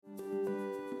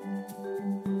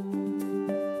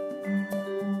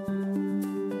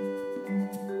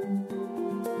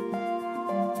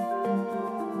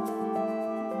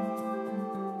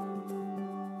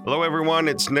everyone.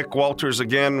 It's Nick Walters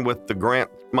again with the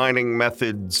Grant Mining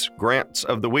Methods Grants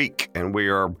of the Week, and we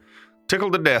are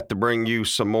tickled to death to bring you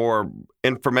some more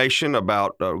information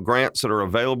about grants that are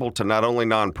available to not only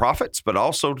nonprofits, but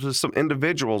also to some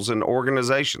individuals and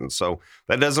organizations. So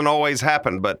that doesn't always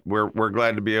happen, but we're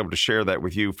glad to be able to share that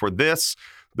with you for this,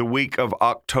 the week of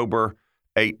October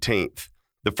 18th.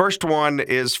 The first one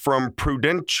is from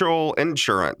Prudential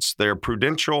Insurance, their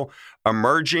Prudential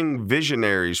Emerging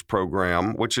Visionaries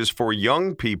program, which is for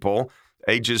young people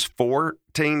ages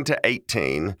 14 to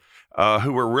 18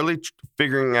 who are really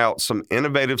figuring out some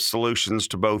innovative solutions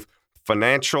to both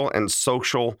financial and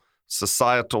social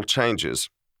societal changes.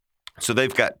 So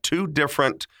they've got two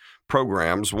different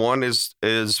programs. One is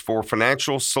for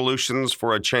financial solutions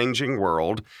for a changing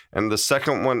world, and the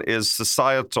second one is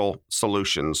societal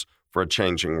solutions for a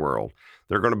changing world.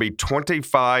 There are going to be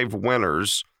 25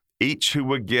 winners, each who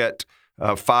would get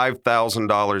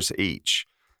 $5,000 each.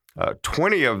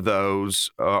 20 of those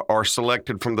are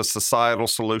selected from the societal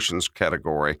solutions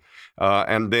category.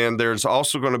 And then there's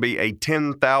also going to be a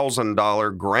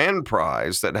 $10,000 grand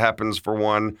prize that happens for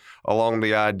one along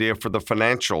the idea for the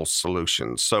financial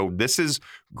solutions. So this is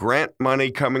grant money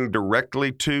coming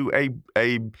directly to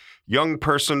a young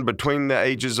person between the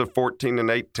ages of 14 and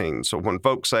 18. So when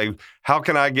folks say, how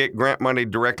can I get grant money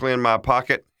directly in my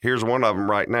pocket? Here's one of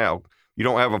them right now. You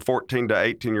don't have a 14 to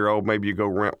 18-year-old, maybe you go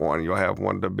rent one. You'll have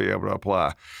one to be able to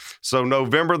apply. So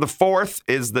November the 4th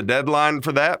is the deadline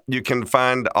for that. You can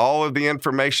find all of the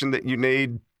information that you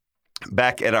need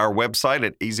back at our website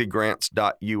at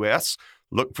easygrants.us.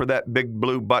 Look for that big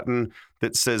blue button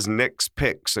that says Nick's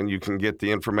Picks, and you can get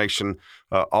the information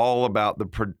all about the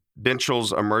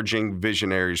Prudential's Emerging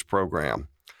Visionaries program.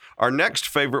 Our next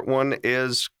favorite one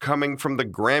is coming from the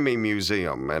Grammy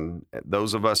Museum. And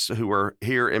those of us who are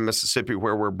here in Mississippi,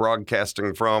 where we're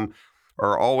broadcasting from,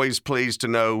 are always pleased to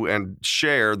know and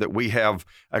share that we have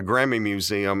a Grammy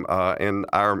Museum in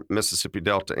our Mississippi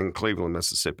Delta in Cleveland,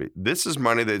 Mississippi. This is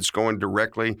money that's going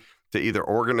directly to either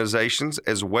organizations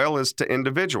as well as to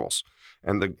individuals.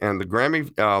 And the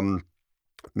Grammy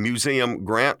Museum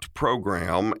Grant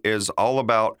Program is all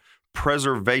about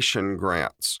preservation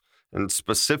grants. And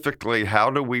specifically, how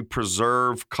do we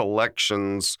preserve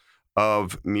collections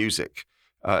of music?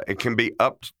 It can be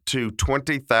up to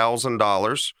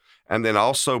 $20,000, and then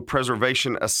also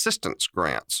preservation assistance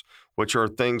grants, which are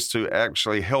things to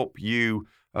actually help you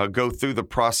go through the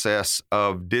process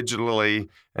of digitally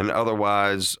and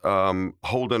otherwise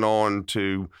holding on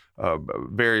to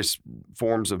various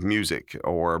forms of music,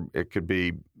 or it could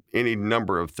be any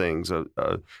number of things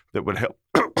that would help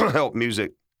help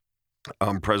music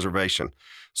preservation.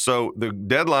 So the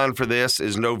deadline for this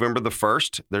is November the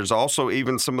 1st. There's also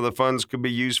even some of the funds could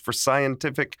be used for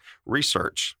scientific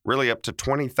research, really up to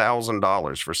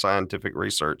 $20,000 for scientific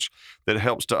research that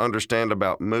helps to understand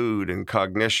about mood and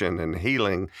cognition and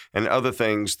healing and other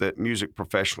things that music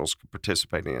professionals can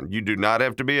participate in. You do not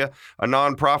have to be a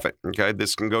nonprofit, okay?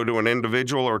 This can go to an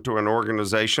individual or to an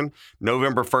organization.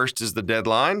 November 1st is the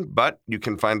deadline, but you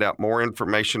can find out more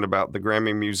information about the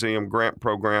Grammy Museum Grant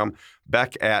Program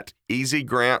back at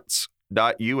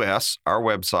easygrants.us, our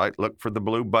website. Look for the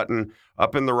blue button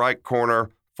up in the right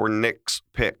corner for Nick's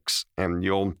Picks, and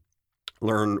you'll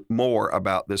learn more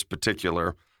about this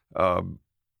particular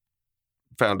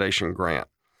foundation grant.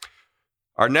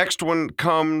 Our next one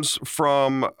comes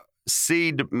from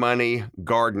Seed Money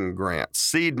Garden Grants.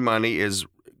 Seed Money is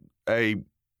a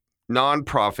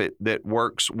nonprofit that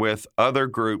works with other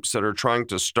groups that are trying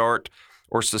to start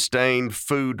or sustain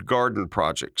food garden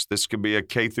projects. This could be a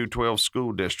K through 12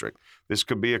 school district. This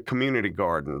could be a community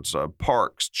gardens,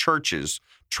 parks, churches,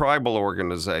 tribal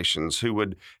organizations who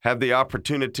would have the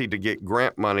opportunity to get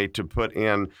grant money to put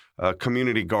in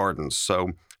community gardens.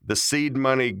 So the Seed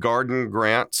Money Garden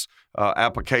Grants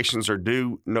applications are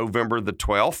due November the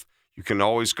 12th. You can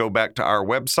always go back to our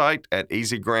website at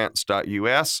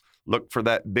easygrants.us. Look for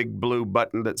that big blue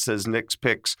button that says Nick's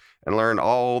Picks and learn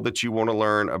all that you want to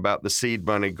learn about the Seed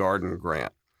Money Garden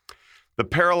Grant. The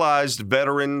Paralyzed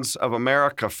Veterans of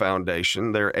America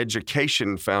Foundation, their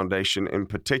education foundation in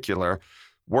particular,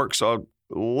 works a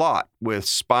lot with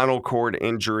spinal cord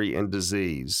injury and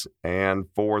disease. And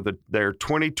for their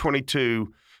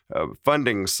 2022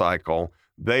 funding cycle,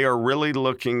 they are really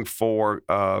looking for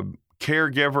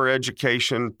caregiver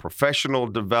education, professional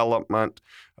development,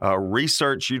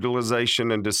 research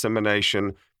utilization and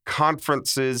dissemination,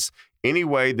 conferences, any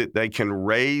way that they can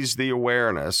raise the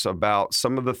awareness about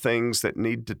some of the things that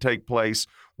need to take place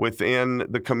within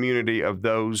the community of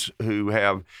those who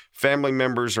have family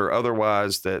members or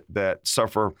otherwise that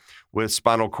suffer with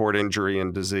spinal cord injury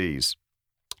and disease.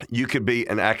 You could be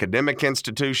an academic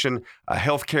institution, a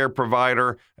healthcare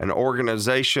provider, an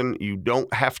organization. You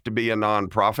don't have to be a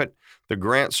nonprofit. The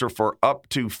grants are for up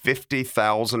to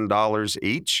 $50,000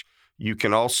 each. You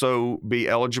can also be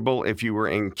eligible if you were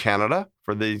in Canada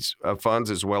for these funds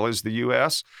as well as the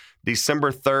U.S.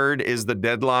 December 3rd is the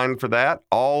deadline for that.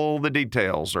 All the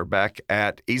details are back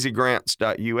at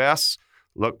easygrants.us.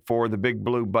 Look for the big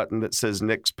blue button that says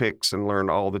Nick's Picks and learn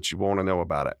all that you want to know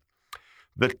about it.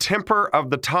 The Temper of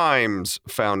the Times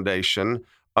Foundation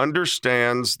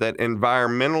understands that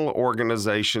environmental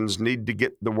organizations need to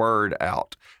get the word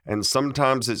out. And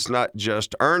sometimes it's not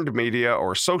just earned media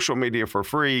or social media for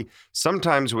free.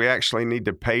 Sometimes we actually need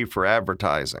to pay for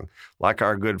advertising, like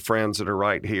our good friends that are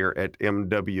right here at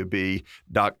mwb.com.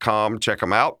 Check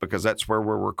them out because that's where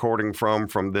we're recording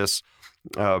from this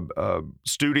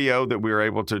studio that we were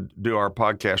able to do our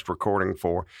podcast recording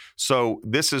for. So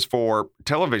this is for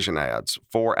television ads,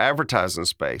 for advertising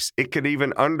space. It could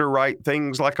even underwrite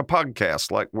things like a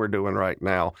podcast like we're doing right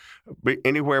now,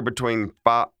 anywhere between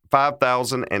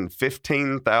 $5,000 and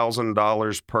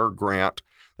 $15,000 per grant.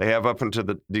 They have up until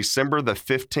December the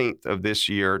 15th of this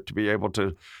year to be able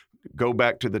to go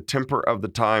back to the Temper of the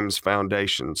Times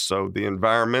Foundation. So the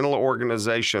environmental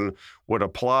organization would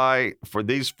apply for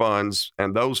these funds,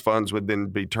 and those funds would then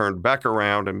be turned back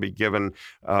around and be given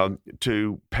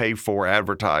to pay for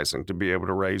advertising to be able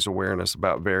to raise awareness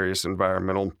about various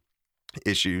environmental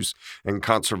issues and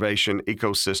conservation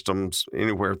ecosystems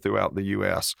anywhere throughout the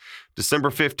U.S.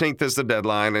 December 15th is the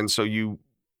deadline, and so you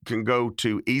can go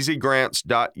to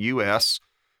easygrants.us.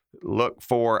 Look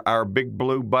for our big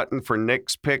blue button for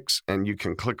Nick's Picks, and you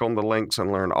can click on the links and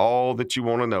learn all that you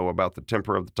want to know about the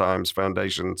Temper of the Times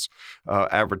Foundation's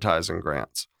advertising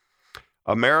grants.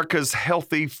 America's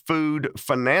Healthy Food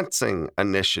Financing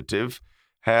Initiative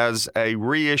has a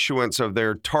reissuance of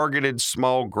their Targeted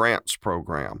Small Grants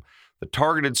Program. The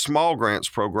Targeted Small Grants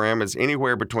Program is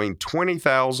anywhere between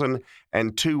 $20,000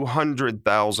 and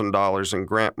 $200,000 in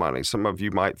grant money. Some of you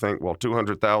might think, well,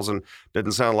 $200,000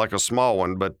 doesn't sound like a small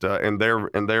one, but in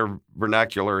their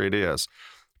vernacular, it is.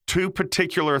 Two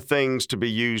particular things to be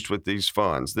used with these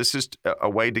funds. This is a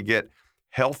way to get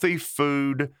healthy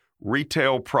food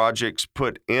retail projects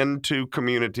put into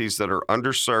communities that are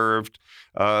underserved.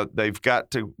 They've got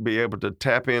to be able to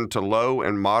tap into low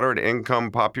and moderate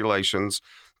income populations.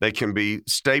 They can be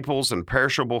staples and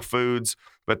perishable foods,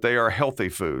 but they are healthy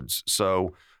foods.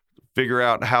 So figure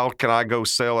out how can I go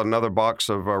sell another box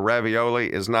of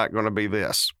ravioli is not going to be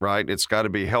this, right? It's got to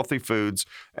be healthy foods.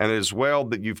 And as well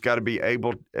that you've got to be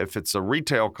able, if it's a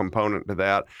retail component to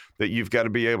that you've got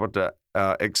to be able to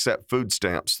accept food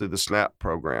stamps through the SNAP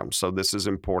program. So this is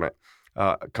important.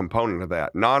 Component of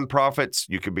that. Nonprofits,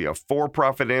 you could be a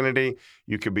for-profit entity,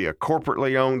 you could be a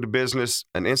corporately owned business,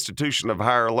 an institution of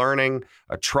higher learning,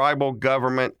 a tribal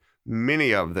government,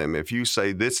 many of them. If you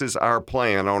say this is our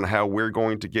plan on how we're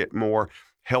going to get more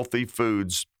healthy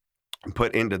foods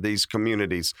put into these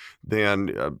communities,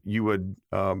 then you would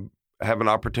have an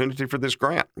opportunity for this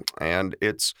grant. And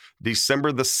it's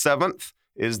December the 7th.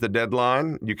 Is the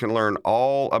deadline. You can learn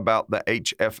all about the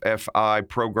HFFI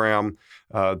program,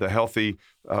 the Healthy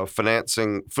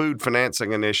Food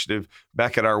Financing Initiative,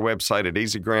 back at our website at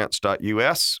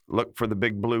easygrants.us. Look for the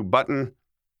big blue button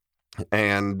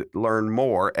and learn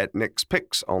more at Nick's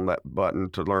Picks on that button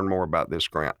to learn more about this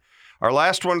grant. Our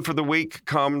last one for the week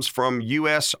comes from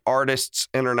U.S. Artists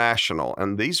International,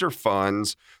 and these are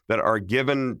funds that are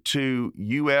given to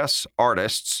U.S.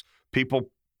 artists, people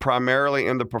primarily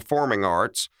in the performing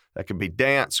arts. That could be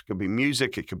dance, it could be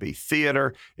music, it could be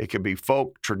theater, it could be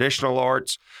folk, traditional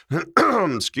arts.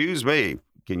 Excuse me.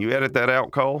 Can you edit that out,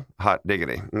 Cole? Hot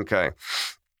diggity. Okay.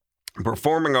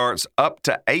 Performing arts up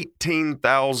to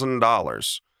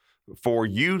 $18,000 for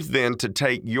you then to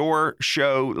take your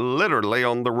show literally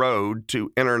on the road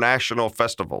to international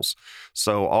festivals.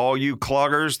 So all you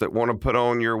cloggers that want to put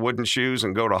on your wooden shoes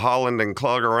and go to Holland and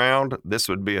clog around, this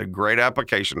would be a great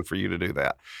application for you to do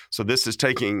that. So this is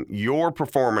taking your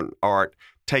performing art,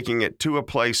 taking it to a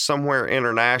place somewhere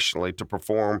internationally to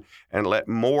perform and let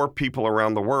more people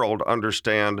around the world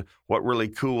understand what really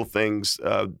cool things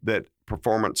that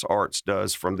performance arts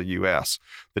does from the U.S.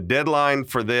 The deadline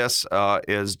for this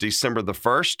is December the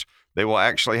 1st. They will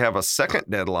actually have a second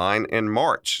deadline in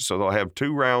March, so they'll have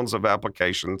 2 rounds of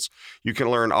applications. You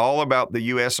can learn all about the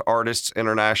U.S. Artists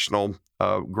International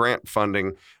grant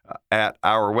funding at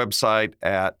our website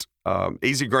at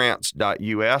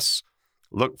easygrants.us.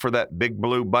 Look for that big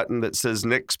blue button that says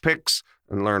Nick's Picks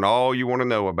and learn all you want to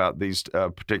know about these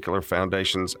particular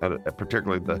foundations,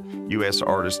 particularly the U.S.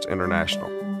 Artists International.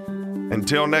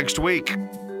 Until next week,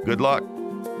 good luck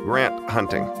grant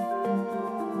hunting.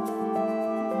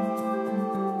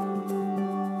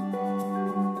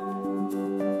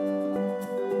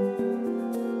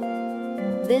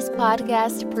 This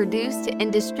podcast produced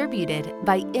and distributed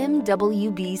by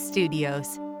MWB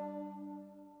Studios.